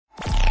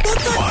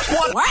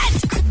What?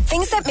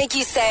 Things that make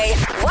you say,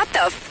 what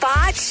the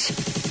fotch?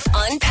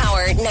 On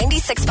Power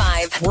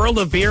 96.5. World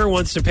of Beer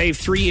wants to pay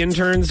 3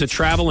 interns to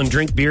travel and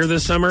drink beer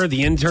this summer.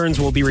 The interns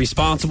will be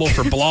responsible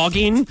for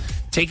blogging,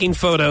 taking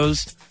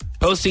photos,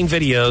 posting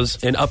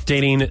videos, and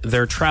updating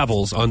their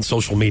travels on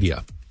social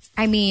media.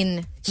 I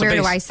mean, where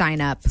do I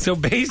sign up? So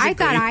basically, I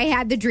thought I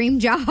had the dream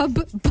job,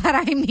 but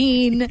I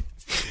mean...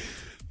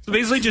 So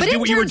basically just do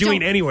what you were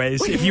doing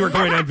anyways if you were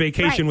going on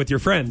vacation Right. with your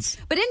friends.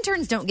 But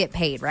interns don't get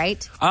paid,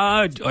 right?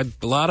 A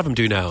lot of them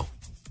do now,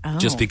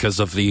 just because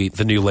of the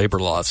new labor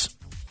laws.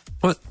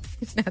 What?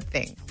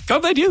 Nothing. Oh,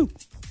 they do.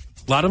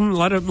 A lot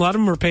of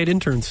them are paid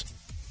interns.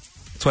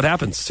 That's what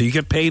happens. So you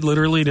get paid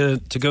literally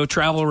to go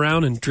travel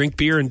around and drink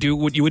beer and do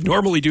what you would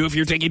normally do if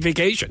you're taking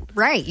vacation.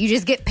 Right. You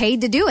just get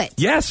paid to do it.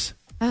 Yes.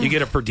 You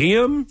get a per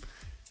diem.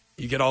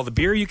 You get all the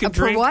beer you can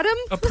drink. Per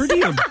A per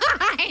diem.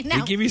 I know.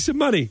 They give you some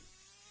money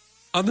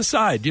on the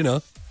side, you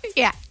know.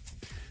 Yeah.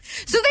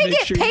 So they Make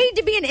get sure paid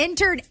to be an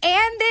intern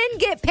and then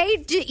get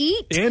paid to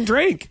eat? And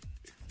drink.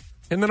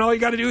 And then all you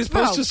got to do is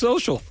post to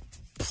social.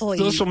 Please.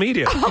 Social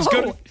media.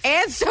 Oh,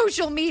 and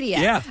social media.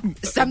 Yeah.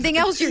 Something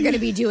else you're going to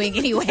be doing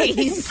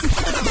anyways. What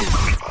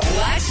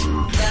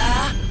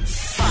the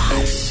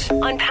fotch?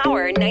 On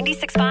Power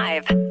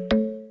 96.5.